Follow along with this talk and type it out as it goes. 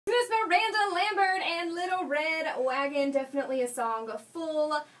so Red Wagon, definitely a song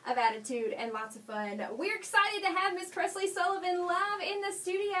full of attitude and lots of fun. We're excited to have Miss Presley Sullivan live in the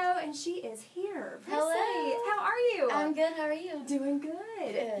studio, and she is here. Presley, hello. How are you? I'm good. How are you? Doing good.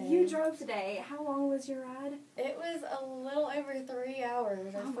 Good. You drove today. How long was your ride? It was a little over 3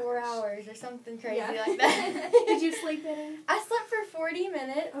 hours or 4 hours or something crazy Yeah. like that. Did you sleep in? I slept for 40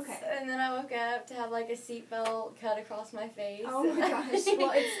 minutes. Okay. And then I woke up to have like a seatbelt cut across my face. Oh my gosh.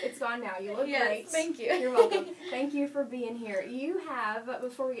 Well, it's gone now. You look yes, great. Thank you. You're welcome. Thank you for being here. You have,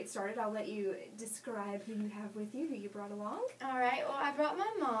 before we get started, I'll let you describe who you have with you, who you brought along. All right. Well, I brought my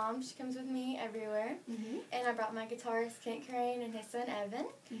mom. She comes with me everywhere. Mm-hmm. And I brought my guitarist, Kent Crane, and his son, Evan.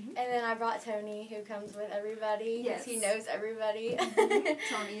 Mm-hmm. And then I brought Tony, who comes with everybody. Yes. He knows everybody.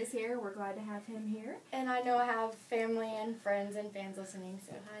 Mm-hmm. Tony is here. We're glad to have him here. And I know I have family and friends and fans listening,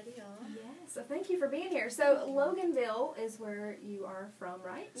 so hi to y'all. Yes, so thank you for being here. So Loganville is where you are from,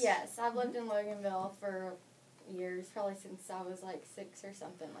 right? Yes, I've lived in Loganville for years, probably since I was like 6 or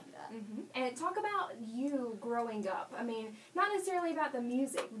something like that. Mm-hmm. And talk about you growing up. I mean, not necessarily about the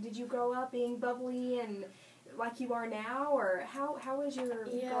music. Did you grow up being bubbly and like you are now, or how was your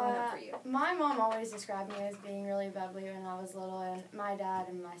growing up for you? My mom always described me as being really bubbly when I was little, and my dad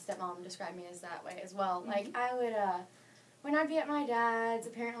and my stepmom described me as that way as well. Mm-hmm. Like, I would, when I'd be at my dad's,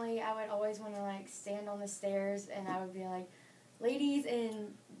 apparently I would always want to, like, stand on the stairs, and I would be like, ladies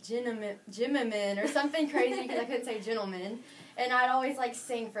and gentlemen, or something crazy, because I couldn't say gentlemen, and I'd always, like,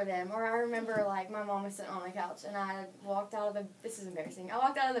 sing for them. Or I remember, like, my mom was sitting on the couch, and I walked out of the, this is embarrassing, I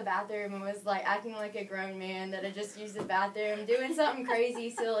walked out of the bathroom and was, like, acting like a grown man that had just used the bathroom, doing something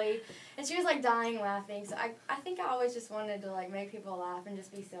crazy, silly, and she was, like, dying laughing. So I think I always just wanted to, like, make people laugh and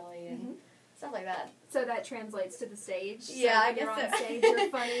just be silly and stuff like that. So that translates to the stage? Yeah, so I guess you're so. on stage, you're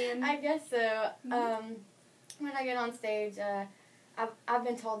funny and... I guess so. When I get on stage, I've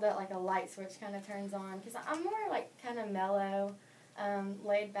been told that, like, a light switch kind of turns on, because I'm more, like, kind of mellow,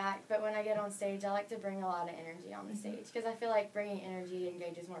 laid back, but when I get on stage, I like to bring a lot of energy on the stage, because I feel like bringing energy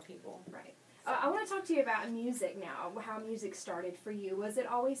engages more people. Right. I want to talk to you about music now, how music started for you. Was it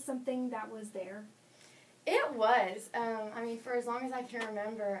always something that was there? It was. I mean, for as long as I can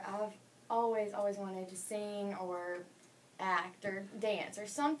remember, I've always wanted to sing or act or dance or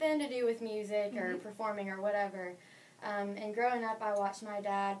something to do with music or performing or whatever. And growing up, I watched my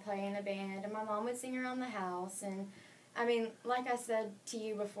dad play in a band, and my mom would sing around the house. And, I mean, like I said to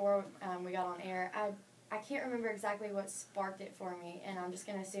you before we got on air, I can't remember exactly what sparked it for me, and I'm just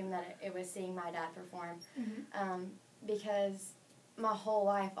going to assume that it was seeing my dad perform. Because my whole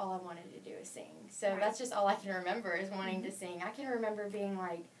life, all I wanted to do is sing. So that's just all I can remember is wanting to sing. I can remember being,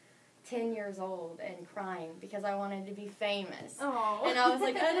 like, 10 years old and crying because I wanted to be famous. Aww. And I was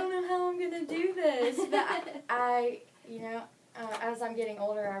like, I don't know how I'm going to do this. But I you know, as I'm getting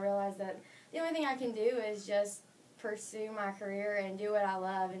older, I realize that the only thing I can do is just pursue my career and do what I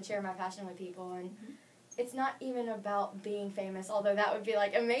love and share my passion with people. And it's not even about being famous, although that would be,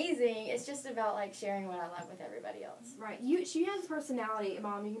 like, amazing. It's just about, like, sharing what I love with everybody else. Right. She has personality,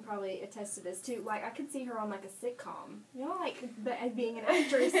 Mom, you can probably attest to this, too. Like, I could see her on, like, a sitcom. You know, like, being an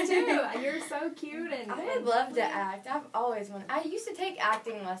actress, too. You're so cute. And I would love to act. I've always wanted. I used to take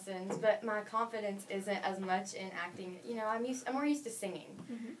acting lessons, but my confidence isn't as much in acting. You know, I'm more used to singing.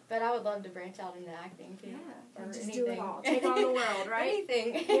 But I would love to branch out into acting, too. Yeah. Or just anything. do it all. Take on the world, right?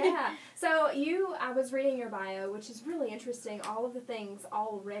 Anything. Yeah. So I was reading your bio, which is really interesting. All of the things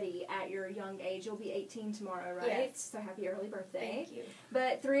already at your young age. You'll be 18 tomorrow, right? Yes. So happy early birthday. Thank you.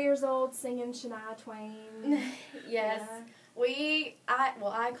 But 3 years old, singing Shania Twain. Yes. Yeah.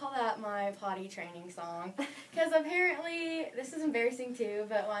 I call that my potty training song. Because apparently, this is embarrassing too,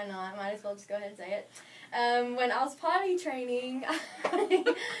 but why not? Might as well just go ahead and say it. When I was potty training,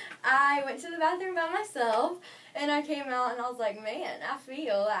 I went to the bathroom by myself, and I came out and I was like, man, I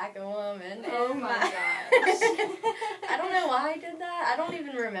feel like a woman. Oh And my gosh. I don't know why I did that. I don't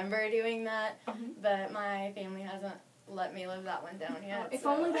even remember doing that, but my family hasn't let me live that one down yet. If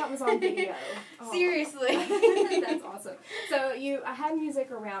only that was on video. Oh. Seriously. That's awesome. So I had music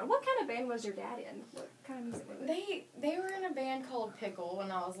around. What kind of band was your dad in? What kind of music was it? They were in a band called Pickle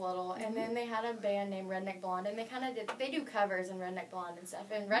when I was little, and then they had a band named Redneck Blonde, and they do covers in Redneck Blonde and stuff.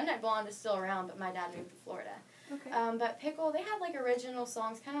 And Redneck Blonde is still around, but my dad moved to Florida. Okay. But Pickle, they had, like, original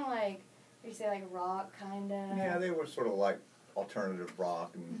songs, kind of like, you say, like, rock, kind of. Yeah, they were sort of like alternative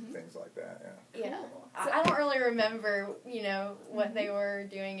rock and things like that, yeah. Yeah. Cool. I don't really remember, you know, what they were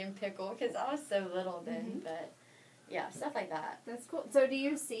doing in Pickle, because I was so little then, but, yeah, stuff like that. That's cool. So do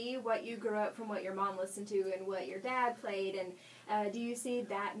you see what you grew up from what your mom listened to and what your dad played, and do you see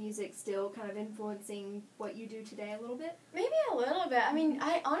that music still kind of influencing what you do today a little bit? Maybe a little bit. I mean,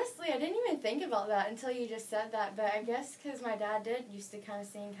 I didn't even think about that until you just said that, but I guess because my dad used to kind of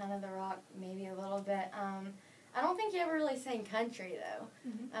sing kind of the rock maybe a little bit. I don't think he ever really sang country, though.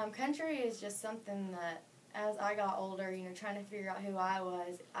 Mm-hmm. Country is just something that, as I got older, trying to figure out who I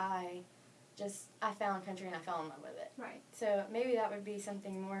was, I found country and I fell in love with it. Right. So maybe that would be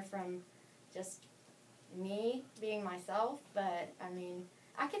something more from just me being myself, but, I mean,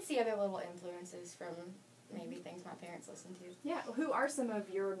 I could see other little influences from maybe things my parents listened to. Yeah, who are some of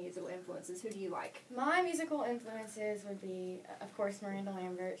your musical influences? Who do you like? My musical influences would be, of course, Miranda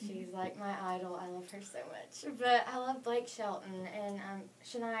Lambert. She's like my idol. I love her so much. But I love Blake Shelton and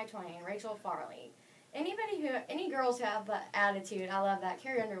Shania Twain, Rachel Farley. Any girls who have that attitude, I love that.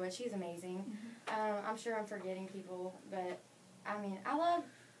 Carrie Underwood, she's amazing. I'm sure I'm forgetting people, but I mean, I love,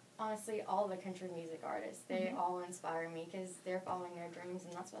 honestly, all the country music artists. They all inspire me because they're following their dreams,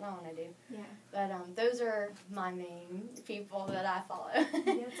 and that's what I want to do. Yeah. But those are my main people that I follow.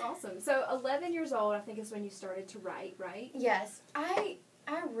 Yeah, that's awesome. So 11 years old, I think, is when you started to write, right? Yes. I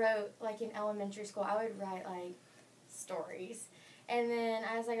wrote, like, in elementary school, I would write, like, stories. And then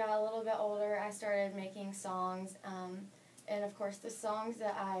as I got a little bit older, I started making songs. And, of course, the songs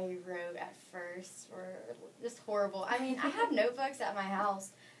that I wrote at first were just horrible. I mean, I have notebooks at my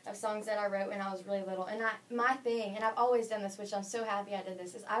house of songs that I wrote when I was really little. And my thing, and I've always done this, which I'm so happy I did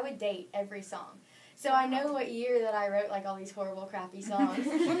this, is I would date every song. So I know what year that I wrote, like, all these horrible, crappy songs.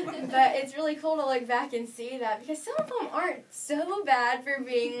 But it's really cool to look back and see that, because some of them aren't so bad for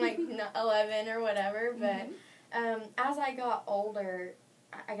being, like, 11 or whatever. But as I got older,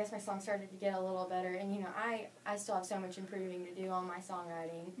 I guess my songs started to get a little better, and I still have so much improving to do on my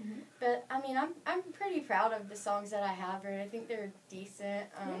songwriting. But I mean, I'm pretty proud of the songs that I have written. I think they're decent.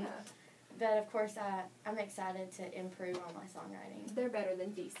 But of course, I'm excited to improve on my songwriting. They're better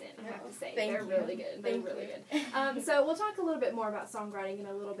than decent, I have to say. Thank They're you. really good. They're really good. So we'll talk a little bit more about songwriting in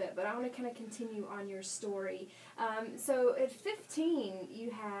a little bit, but I want to kind of continue on your story. So at 15,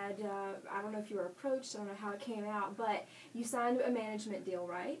 you had, I don't know if you were approached, I don't know how it came out, but you signed a management deal,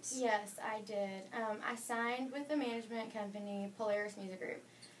 right? Yes, I did. I signed with the management company, Polaris Music Group.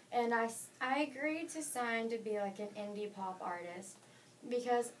 And I agreed to sign to be like an indie pop artist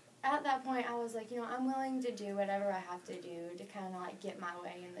because at that point I was like, I'm willing to do whatever I have to do to kind of like get my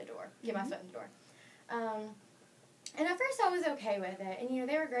way in the door, get my foot in the door. And at first I was okay with it, and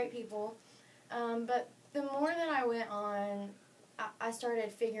they were great people. But the more that I went on, I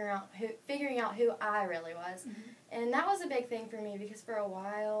started figuring out who I really was. And that was a big thing for me because for a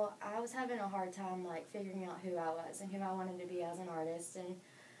while I was having a hard time like figuring out who I was and who I wanted to be as an artist.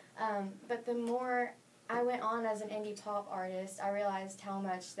 And but the more I went on as an indie pop artist, I realized how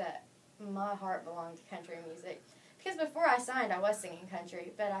much that my heart belonged to country music. Because before I signed, I was singing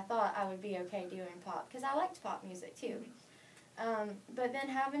country, but I thought I would be okay doing pop because I liked pop music too. But then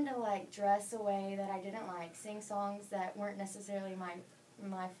having to like dress a way that I didn't like, sing songs that weren't necessarily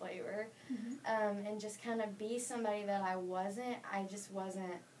my flavor, and just kind of be somebody that I wasn't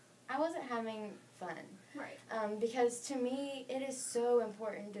having fun. Right. Because to me, it is so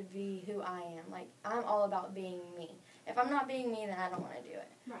important to be who I am. Like, I'm all about being me. If I'm not being me, then I don't want to do it.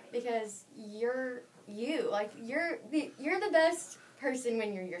 Right. Because you're you. Like, you're the best person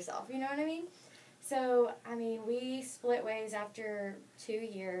when you're yourself. You know what I mean? So, I mean, we split ways after 2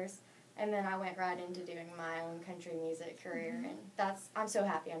 years, and then I went right into doing my own country music career, and I'm so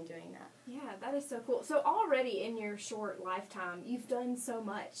happy I'm doing that. Yeah, that is so cool. So already in your short lifetime, you've done so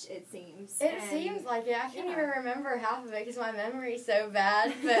much, it seems. It seems like it. I can't even remember half of it because my memory's so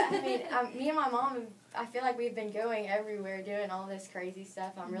bad. But, I mean, me and my mom, I feel like we've been going everywhere doing all this crazy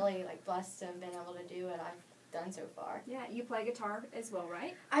stuff. I'm really, like, blessed to have been able to do what I've done so far. Yeah, you play guitar as well,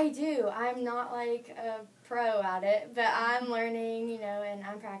 right? I do. I'm not, like, a pro at it, but I'm learning, and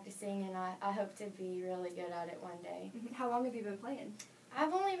I'm practicing, and I hope to be really good at it one day. How long have you been playing?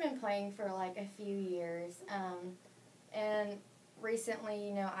 I've only been playing for, like, a few years, and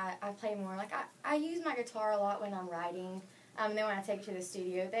recently, I play more. Like, I use my guitar a lot when I'm writing, and then when I take it to the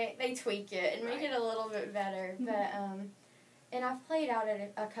studio, they tweak it and make it a little bit better, but, and I've played out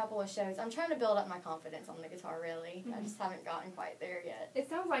at a couple of shows. I'm trying to build up my confidence on the guitar, really. I just haven't gotten quite there yet. It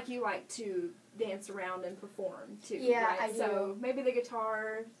sounds like you like to dance around and perform, too. Yeah, right? I do. So maybe the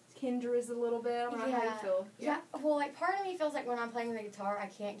guitar hinders a little bit. I don't know how you feel. Yeah. Well, like part of me feels like when I'm playing the guitar, I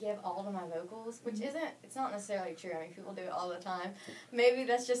can't give all to my vocals, which it's not necessarily true. I mean, people do it all the time. Maybe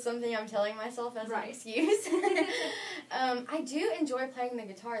that's just something I'm telling myself as an excuse. I do enjoy playing the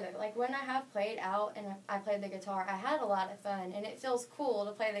guitar though. Like when I have played out and I played the guitar, I had a lot of fun, and it feels cool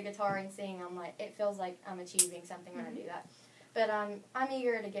to play the guitar and sing. It feels like I'm achieving something when I do that. But I'm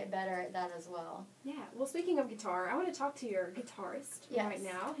eager to get better at that as well. Yeah. Well, speaking of guitar, I want to talk to your guitarist right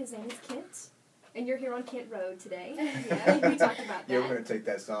now. His name is Kent, and you're here on Kent Road today. Yeah, we talked about that. Yeah, we're going to take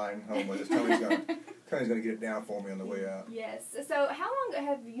that sign home with us. Tony's going to get it down for me on the way out. Yes. So how long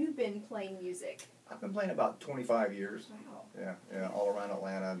have you been playing music? I've been playing about 25 years. Wow. Yeah, all around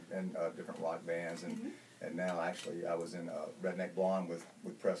Atlanta and different rock bands. And now, actually, I was in Redneck Blonde with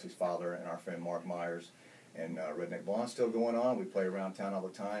Presley's father and our friend Mark Myers. And Redneck Blonde's still going on. We play around town all the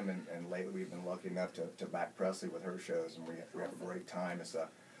time, and lately we've been lucky enough to back Presley with her shows, and we have a great time. It's a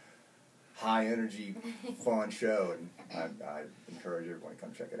high-energy, fun show, and I encourage everyone to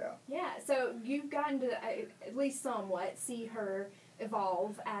come check it out. Yeah, so you've gotten to, at least somewhat, see her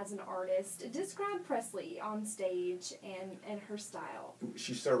evolve as an artist. Describe Presley on stage and her style.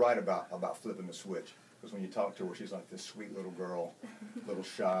 She's so right about flipping the switch. Because when you talk to her, she's like this sweet little girl, a little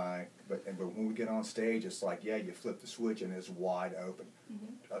shy. But when we get on stage, it's like, yeah, you flip the switch and it's wide open.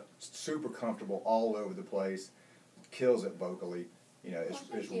 Super comfortable all over the place. Kills it vocally. You know, it's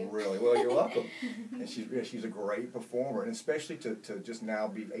really, well, you're welcome. And she's a great performer. And especially to just now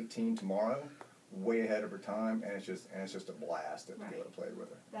be 18 tomorrow, way ahead of her time, and it's just a blast to be able to play with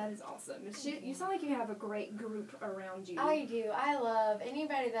her. That is awesome. You sound like you have a great group around you. I do. I love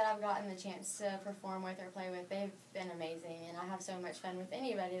anybody that I've gotten the chance to perform with or play with. They've been amazing, and I have so much fun with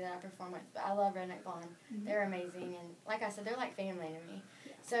anybody that I perform with. But I love Redneck Blonde. They're amazing, and like I said, they're like family to me.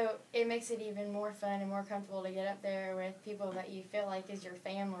 Yeah. So it makes it even more fun and more comfortable to get up there with people that you feel like is your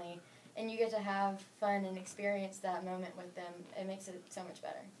family. And you get to have fun and experience that moment with them. It makes it so much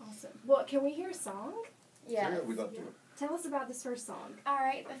better. Awesome. Well, can we hear a song? Yeah. Sure, we'd love to. Tell us about this first song. All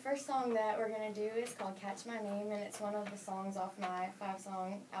right. The first song that we're going to do is called Catch My Name, and it's one of the songs off my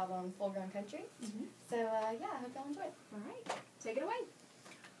 5-song album, Full Grown Country. So, yeah, I hope y'all enjoy it. All right. Take it away.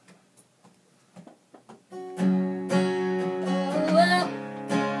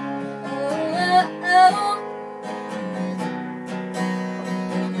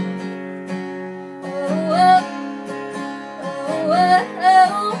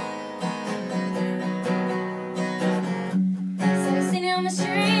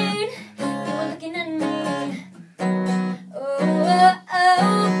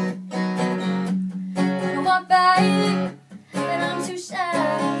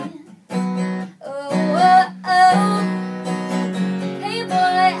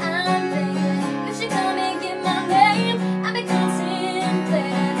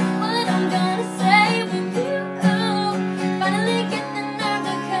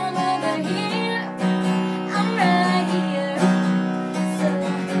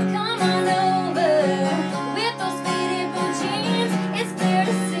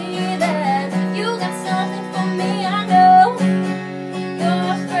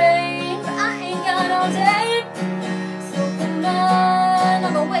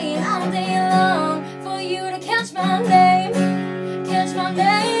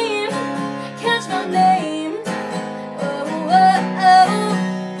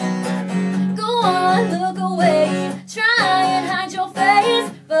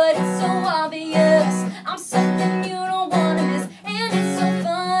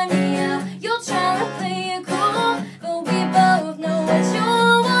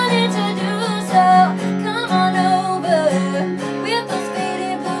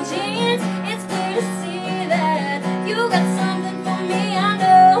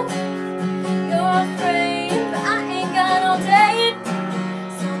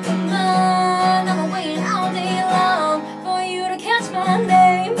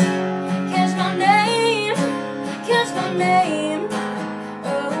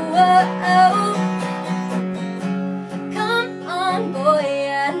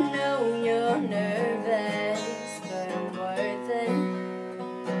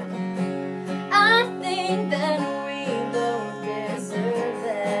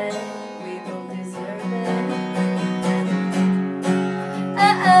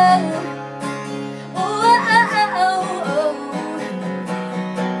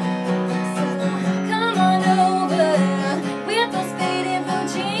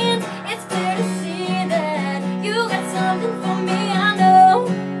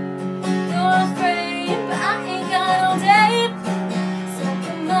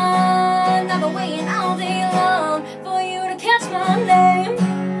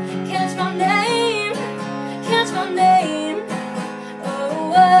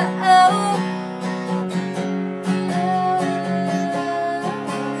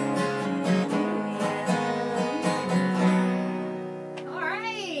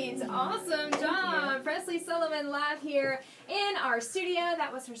 Awesome job. Presley Sullivan live here in our studio.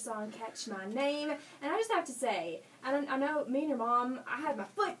 That was her song, Catch My Name. And I just have to say, I know me and your mom, I had my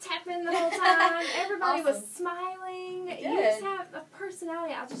foot tapping the whole time. Everybody was smiling. Good. You just have a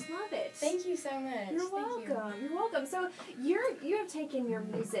personality. I just love it. Thank you so much. You're welcome. You're welcome. So you have taken your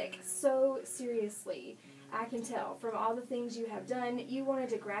music so seriously. I can tell from all the things you have done. You wanted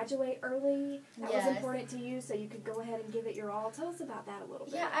to graduate early. That was important to you, so you could go ahead and give it your all. Tell us about that a little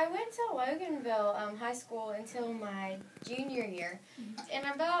bit. Yeah, I went to Loganville High School until my junior year. And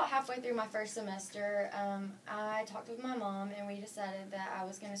about halfway through my first semester, I talked with my mom, and we decided that I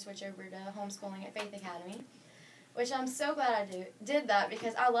was going to switch over to homeschooling at Faith Academy, which I'm so glad I did that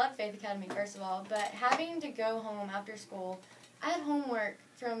because I love Faith Academy, first of all. But having to go home after school, I had homework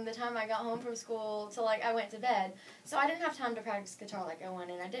from the time I got home from school till I went to bed. So I didn't have time to practice guitar like I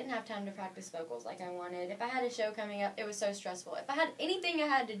wanted. I didn't have time to practice vocals like I wanted. If I had a show coming up, it was so stressful. If I had anything I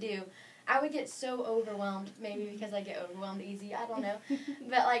had to do, I would get so overwhelmed, maybe because I get overwhelmed easy, I don't know.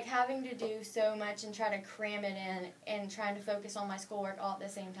 But having to do so much and try to cram it in and trying to focus on my schoolwork all at the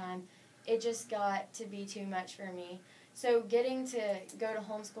same time, it just got to be too much for me. So getting to go to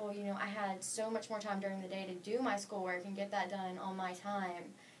homeschool, I had so much more time during the day to do my schoolwork and get that done on my time.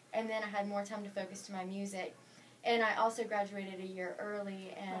 And then I had more time to focus to my music. And I also graduated a year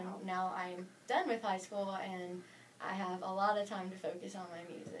early, and now I'm done with high school, and I have a lot of time to focus on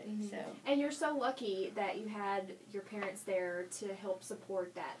my music. So. And you're so lucky that you had your parents there to help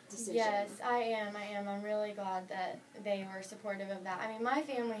support that decision. Yes, I am. I'm really glad that they were supportive of that. I mean, my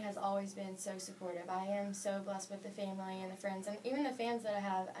family has always been so supportive. I am so blessed with the family and the friends, and even the fans that I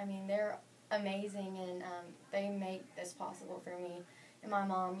have. I mean, they're amazing, and they make this possible for me. And my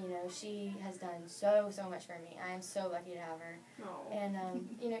mom, she has done so much for me. I am so lucky to have her. Oh. And,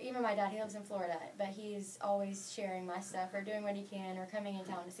 even my dad, he lives in Florida, but he's always sharing my stuff or doing what he can or coming in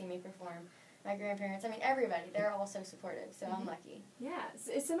town to see me perform. My grandparents, everybody, they're all so supportive, so I'm lucky. Yeah.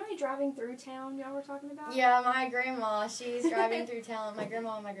 Is somebody driving through town y'all were talking about? Yeah, my grandma, she's driving through town. My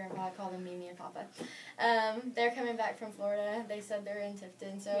grandma and my grandpa, I call them Mimi and Papa. They're coming back from Florida. They said they're in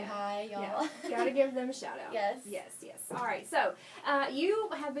Tifton, so hi, y'all. Yeah. Gotta give them a shout out. Yes. Yes. All right, so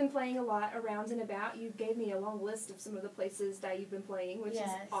you have been playing a lot around and about. You gave me a long list of some of the places that you've been playing, which is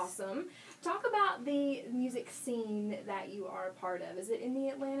awesome. Talk about the music scene that you are a part of. Is it in the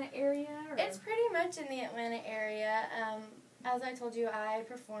Atlanta area? Or? It's pretty much in the Atlanta area. As I told you, I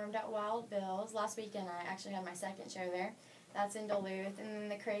performed at Wild Bill's last weekend. I actually had my second show there. That's in Duluth, and then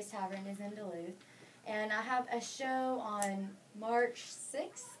the Craze Tavern is in Duluth. And I have a show on March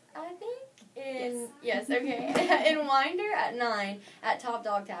 6th, I think. In Winder at 9 at Top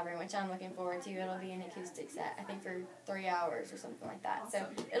Dog Tavern, which I'm looking forward to. It'll be an acoustic set, I think, for 3 hours or something like that. Awesome.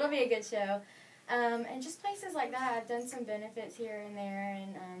 So it'll be a good show. And just places like that. I've done some benefits here and there,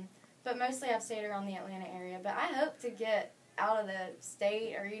 and but mostly I've stayed around the Atlanta area. But I hope to get out of the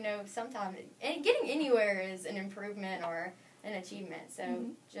state or, sometime. And getting anywhere is an improvement or an achievement. So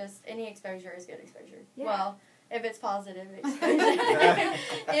just any exposure is good exposure. Yeah. Well, if it's positive exposure.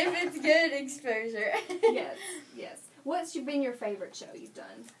 If it's good exposure. Yes. What's been your favorite show you've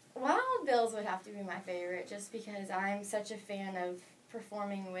done? Wild Bill's would have to be my favorite just because I'm such a fan of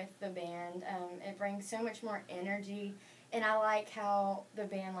performing with the band. It brings so much more energy, and I like how the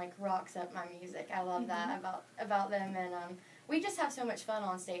band rocks up my music. I love that about them, and we just have so much fun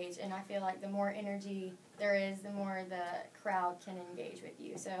on stage, and I feel like the more energy there is, the more the crowd can engage with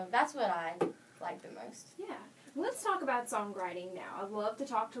you. So that's what I like the most. Yeah. Let's talk about songwriting now. I love to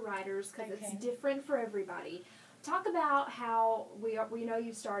talk to writers because it's different for everybody. Talk about how we know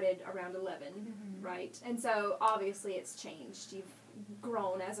you started around 11, right? And so obviously it's changed. You've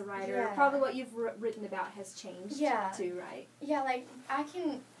grown as a writer. Yeah. Probably what you've written about has changed too, right? Yeah, I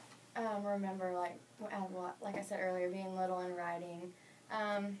can remember like I said earlier, being little and writing.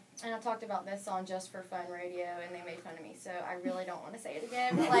 And I talked about this on Just for Fun Radio, and they made fun of me, so I really don't want to say it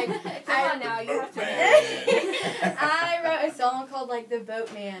again. But come on now, you have to. I wrote a song called The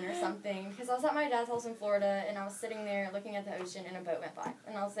Boatman or something because I was at my dad's house in Florida, and I was sitting there looking at the ocean, and a boat went by,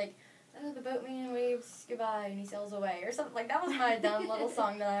 and I was like, "Oh, the boatman waves goodbye, and he sails away," or something. That was my dumb little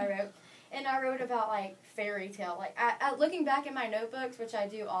song that I wrote. And I wrote about, fairy tale. I looking back at my notebooks, which I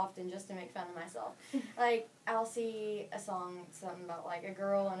do often just to make fun of myself, I'll see a song, something about, a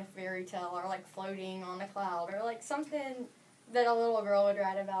girl in a fairy tale, or, floating on a cloud, or, something that a little girl would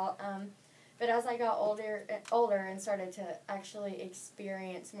write about. But as I got older and started to actually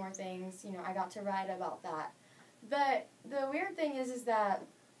experience more things, I got to write about that. But the weird thing is that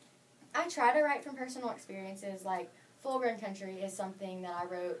I try to write from personal experiences. Full Grown Country is something that I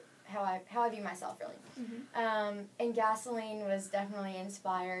wrote how I view myself, really. And Gasoline was definitely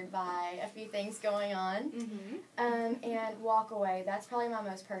inspired by a few things going on. And Walk Away, that's probably my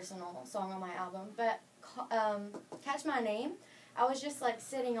most personal song on my album. But Catch My Name, I was just like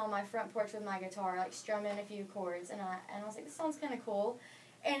sitting on my front porch with my guitar, like strumming a few chords, and I was like, this song's kind of cool.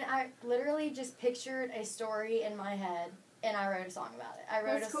 And I literally just pictured a story in my head, and I wrote a song about it. I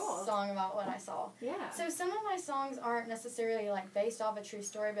wrote song about what I saw. Yeah. So some of my songs aren't necessarily like based off a true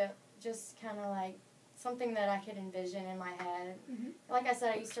story, but just kind of like something that I could envision in my head. Like I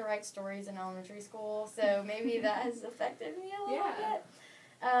said, I used to write stories in elementary school, so maybe that has affected me a little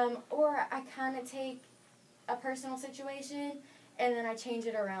bit. Or I kind of take a personal situation and then I change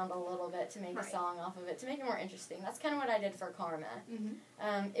it around a little bit to make a song off of it, to make it more interesting. That's kind of what I did for Karma.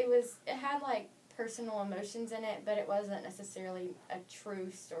 It had like personal emotions in it, but it wasn't necessarily a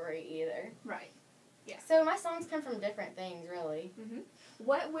true story either. Right. Yeah. So my songs come from different things, really.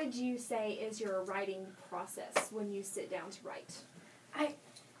 What would you say is your writing process when you sit down to write?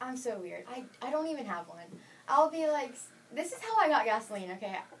 I'm so weird. I don't even have one. I'll be like, this is how I got Gasoline,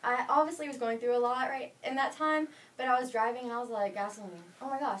 okay? I obviously was going through a lot right in that time, but I was driving and I was like, Gasoline. Oh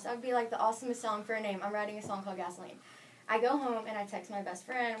my gosh, that would be like the awesomest song for a name. I'm writing a song called Gasoline. I go home and I text my best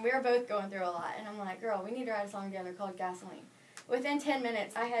friend. We were both going through a lot, and I'm like, girl, we need to write a song together called Gasoline. Within 10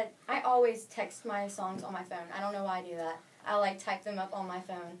 minutes, I always text my songs on my phone. I don't know why I do that. I like type them up on my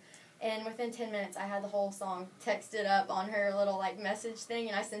phone. And within 10 minutes, I had the whole song texted up on her little like message thing,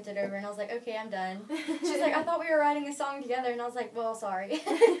 and I sent it over, and I was like, okay, I'm done. She's like, I thought we were writing a song together, and I was like, well, sorry.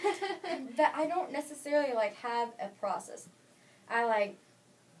 But I don't necessarily like have a process.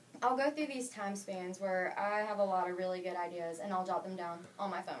 I'll go through these time spans where I have a lot of really good ideas, and I'll jot them down on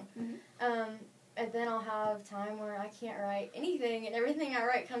my phone. And then I'll have time where I can't write anything, and everything I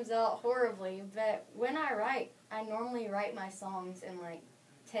write comes out horribly. But when I write, I normally write my songs in like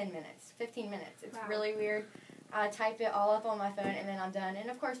 10 minutes, 15 minutes. It's really weird. I type it all up on my phone, and then I'm done. And,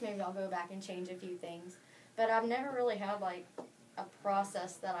 of course, maybe I'll go back and change a few things. But I've never really had, like, a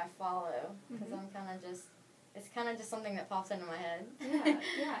process that I follow, because I'm kind of just... It's kind of just something that pops into my head.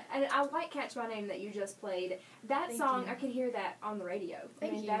 Yeah. And I like Catch My Name that you just played. That song, I could hear that on the radio.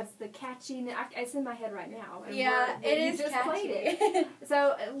 Thank you. That's the catchy... It's in my head right now. Yeah, it is just catchy. Played it.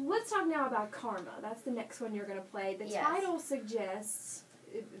 So let's talk now about Karma. That's the next one you're going to play. The title suggests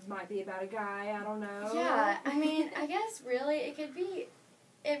it might be about a guy. I don't know. Yeah, I mean, I guess really it could be...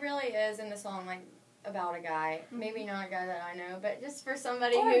 It really is in the song, like, about a guy. Maybe not a guy that I know, but just for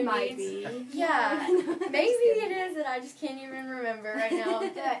somebody who might needs... be. Yeah. Maybe it is that I just can't even remember right now.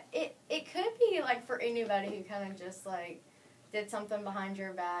 But it could be, like, for anybody who kind of just, like, did something behind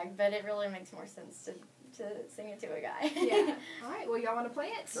your back, but it really makes more sense to sing it to a guy. Yeah. All right. Well, y'all want to play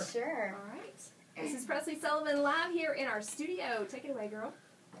it? Sure. All right. This is Presley Sullivan live here in our studio. Take it away, girl.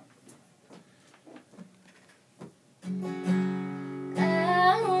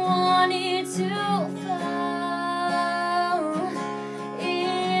 I wanted to fall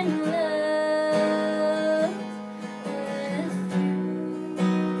in love with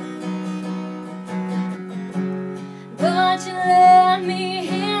you, but you let me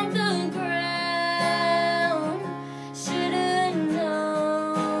hit the ground. Should've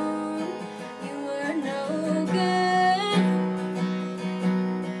known you were no good.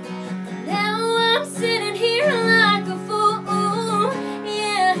 Now I'm sitting here like a fool.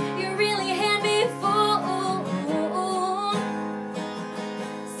 Yeah, you really had me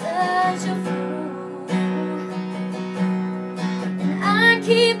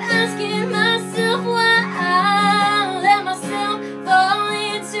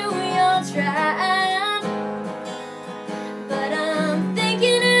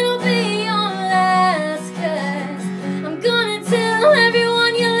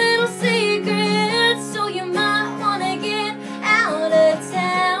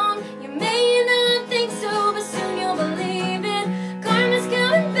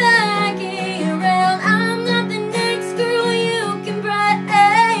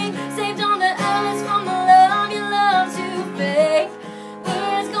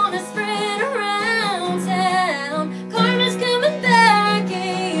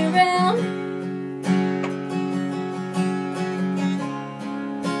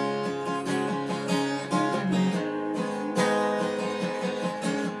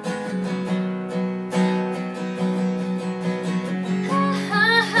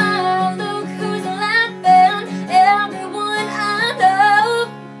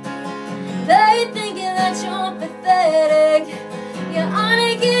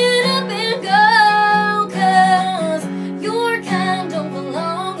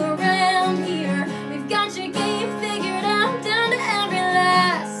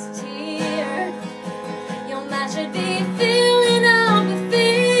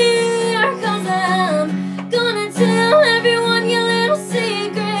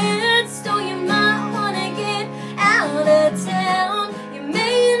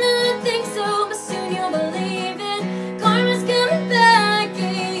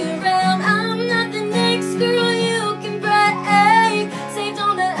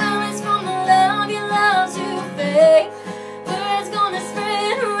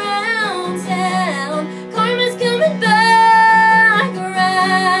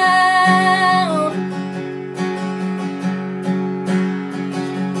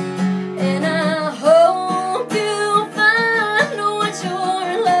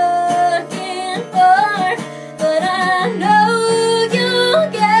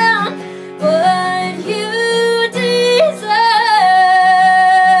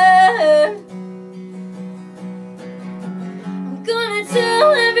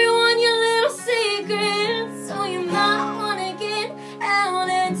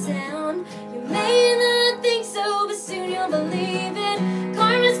believe it.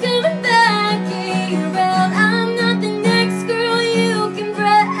 Karma's coming back around. I'm not the next girl you can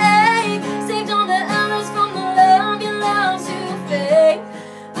break. Saved all the others from the love you love to fake.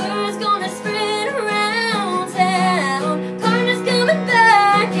 Word's gonna spread around town. Karma's coming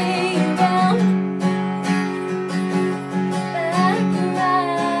back around. Back around.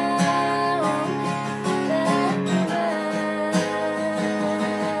 Back around.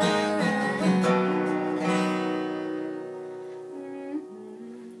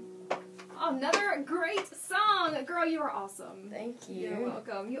 Another great song. Girl, you are awesome. Thank you. You're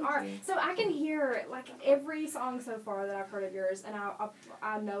welcome. You Thank are. you. So I can hear like every song so far that I've heard of yours, and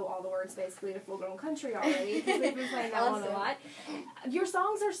I know all the words basically to Full Grown Country already because we've been playing that one a Awesome. lot. Your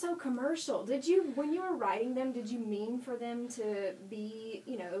songs are so commercial. Did you, when you were writing them, did you mean for them to be,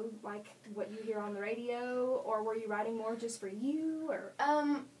 you know, like what you hear on the radio, or were you writing more just for you, or?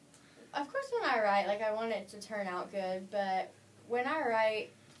 Of course when I write, like, I want it to turn out good, but when I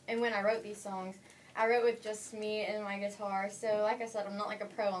write, and when I wrote these songs, I wrote with just me and my guitar, so like I said, I'm not like a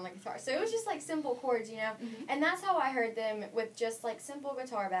pro on the guitar, so it was just like simple chords, you know, and that's how I heard them, with just like simple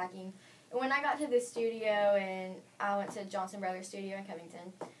guitar backing. And when I got to the studio, and I went to Johnson Brothers Studio in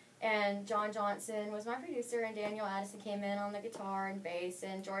Covington, and John Johnson was my producer, and Daniel Addison came in on the guitar and bass,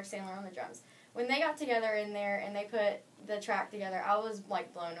 and George Sandler on the drums. When they got together in there and they put the track together, I was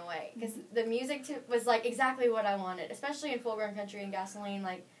like blown away, because the music was like exactly what I wanted, especially in Full Grown Country and Gasoline.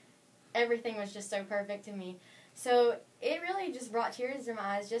 Like, everything was just so perfect to me. So it really just brought tears to my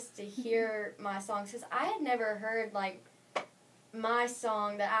eyes just to hear my songs, because I had never heard like my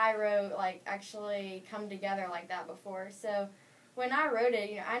song that I wrote like actually come together like that before. So when I wrote it,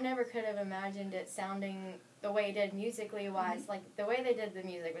 you know, I never could have imagined it sounding the way it did musically wise. Like, the way they did the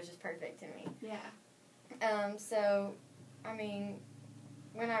music was just perfect to me. Yeah. So I mean,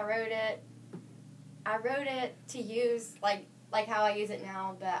 when I wrote it to use like how I use it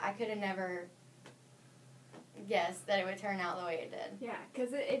now, but I could have never guessed that it would turn out the way it did. Yeah,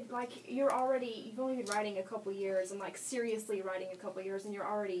 because it like, you've only been writing a couple years, and like seriously writing a couple years, and you're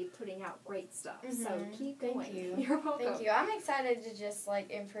already putting out great stuff. So keep going. Thank you. You're welcome. Thank you. I'm excited to just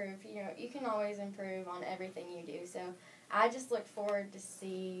like improve. You know, you can always improve on everything you do. So I just look forward to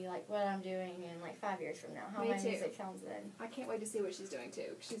see like what I'm doing in like 5 years from now. How Me my too. music sounds then. I can't wait to see what she's doing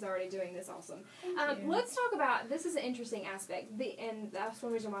too. She's already doing this awesome. Thank you. Let's talk about, this is an interesting aspect, and that's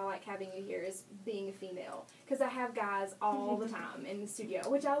one reason why I like having you here, is being a female. Because I have guys all the time in the studio,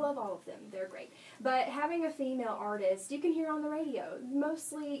 which I love all of them. They're great. But having a female artist, you can hear on the radio.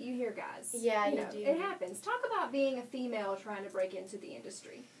 Mostly you hear guys. Yeah, you know, do. It happens. Talk about being a female trying to break into the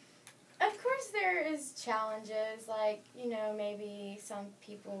industry. Of course there is challenges, like, you know, maybe some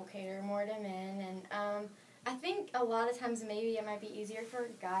people cater more to men, and I think a lot of times maybe it might be easier for a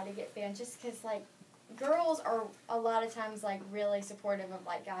guy to get fans, just because, like, girls are a lot of times, like, really supportive of,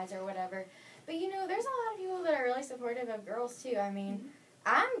 like, guys or whatever, but, you know, there's a lot of people that are really supportive of girls, too. I mean,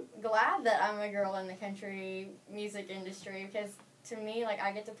 I'm glad that I'm a girl in the country music industry, because to me, like,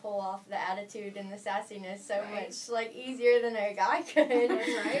 I get to pull off the attitude and the sassiness so much, like, easier than a guy could. That's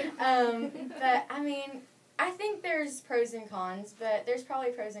right. But, I mean, I think there's pros and cons, but there's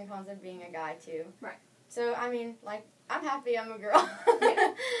probably pros and cons of being a guy, too. Right. So, I mean, like, I'm happy I'm a girl.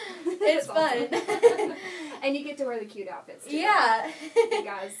 Yeah. It's fun. Awesome. And you get to wear the cute outfits, too. Yeah. You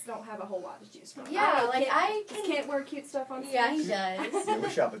guys don't have a whole lot to choose from. Yeah, like, Kent can't wear cute stuff on stage. Yeah, he does. Yeah, we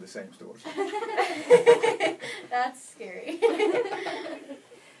shop at the same stores. That's scary.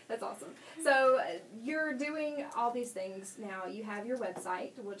 That's awesome. So you're doing all these things now. You have your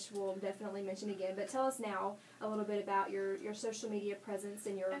website, which we'll definitely mention again, but tell us now a little bit about your social media presence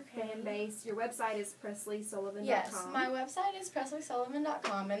and your fan base. Your website is PresleySullivan.com. Yes, my website is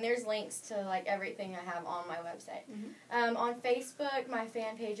PresleySullivan.com, and there's links to, like, everything I have on my website. On Facebook, my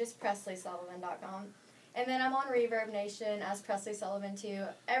fan page is PresleySullivan.com. And then I'm on Reverb Nation as Presley Sullivan, too.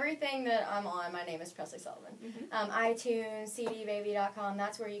 Everything that I'm on, my name is Presley Sullivan. iTunes, cdbaby.com,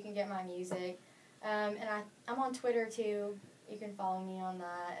 that's where you can get my music. And I'm on Twitter, too. You can follow me on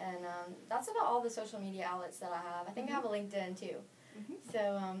that. And that's about all the social media outlets that I have. I think I have a LinkedIn, too.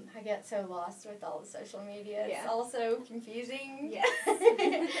 So I get so lost with all the social media. It's also confusing. Yes.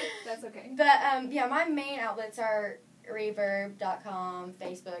 That's okay. But, yeah, my main outlets are Reverb.com,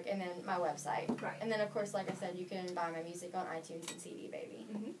 Facebook, and then my website. Right. And then, of course, like I said, you can buy my music on iTunes and CD Baby.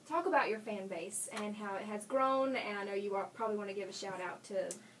 Talk about your fan base and how it has grown, and I know you probably want to give a shout out to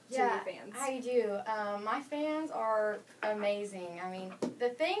your fans. I do. My fans are amazing. I mean, the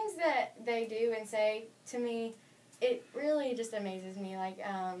things that they do and say to me, it really just amazes me. Like,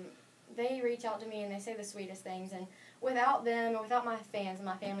 they reach out to me and they say the sweetest things, and without them, and without my fans and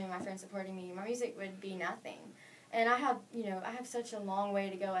my family and my friends supporting me, my music would be nothing. And I have such a long way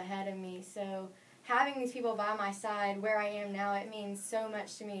to go ahead of me. So having these people by my side where I am now, it means so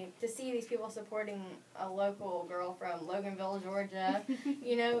much to me to see these people supporting a local girl from Loganville, Georgia,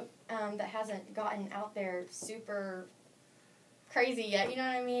 that hasn't gotten out there super crazy yet, you know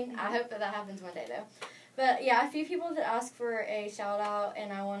what I mean? I hope that happens one day, though. But, yeah, a few people did ask for a shout-out,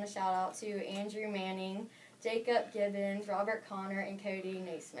 and I want to shout-out to Andrew Manning, Jacob Gibbons, Robert Connor, and Cody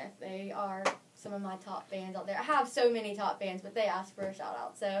Naismith. They are some of my top fans out there. I have so many top fans, but they asked for a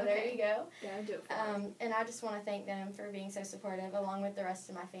shout-out, so there you go. Yeah, do it for and I just want to thank them for being so supportive, along with the rest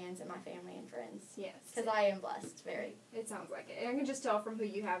of my fans and my family and friends. Yes. Because I am blessed, very. It sounds like it. And I can just tell from who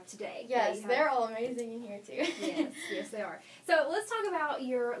you have today. Yes, they're all amazing in here, too. Yes, they are. So let's talk about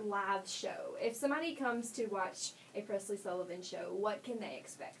your live show. If somebody comes to watch a Presley Sullivan show, what can they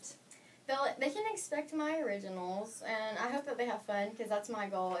expect? They can expect my originals, and I hope that they have fun, because that's my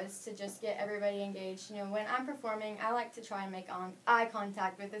goal, is to just get everybody engaged. When I'm performing, I like to try and make eye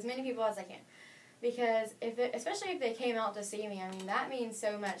contact with as many people as I can, because especially if they came out to see me, that means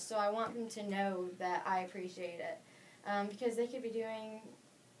so much, so I want them to know that I appreciate it, because they could be doing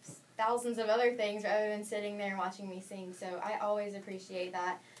thousands of other things rather than sitting there watching me sing, so I always appreciate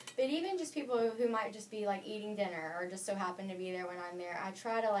that. But even just people who might just be, eating dinner or just so happen to be there when I'm there, I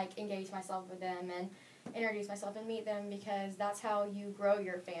try to, engage myself with them and introduce myself and meet them, because that's how you grow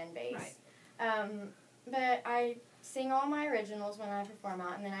your fan base. Right. But I sing all my originals when I perform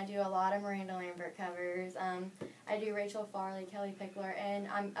out, and then I do a lot of Miranda Lambert covers. I do Rachel Farley, Kelly Pickler, and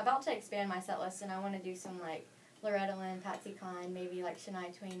I'm about to expand my set list, and I want to do some, Loretta Lynn, Patsy Cline, maybe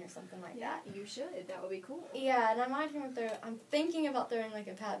Shania Twain or something like that. You should. That would be cool. Yeah, and I'm thinking about throwing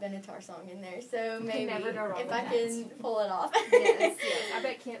a Pat Benatar song in there, so maybe never go wrong if with I that. can pull it off. Yes. I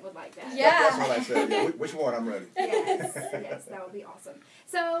bet Kent would like that. Yeah. That's what I said. Yeah, which one? I'm ready. Yes, that would be awesome.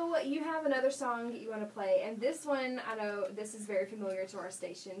 So you have another song that you want to play, and this one, I know this is very familiar to our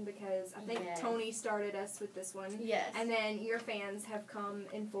station, because I think Tony started us with this one. Yes. And then your fans have come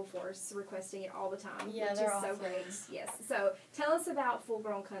in full force requesting it all the time, Yeah, which they're is awesome. so great. Yes. So tell us about Full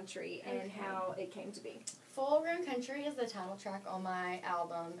Grown Country and how it came to be. Full Grown Country is the title track on my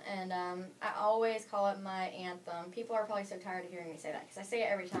album, and I always call it my anthem. People are probably so tired of hearing me say that, because I say it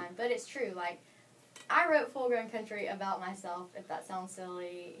every time, but it's true. I wrote Full Grown Country about myself, if that sounds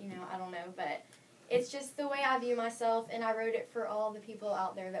silly, I don't know, but it's just the way I view myself, and I wrote it for all the people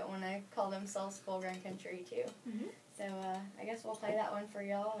out there that want to call themselves Full Grown Country, too. Mm-hmm. So I guess we'll play that one for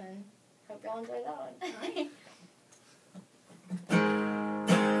y'all, and hope y'all enjoy that one. All right.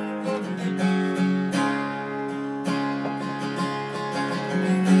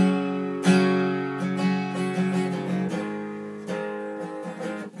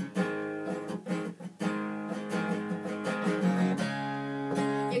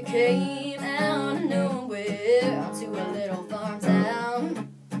 You came out of nowhere to a little farm town.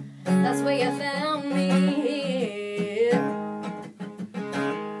 That's where you found me.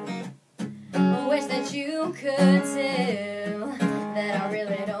 I wish that you could tell that I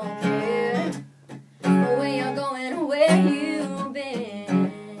really don't care.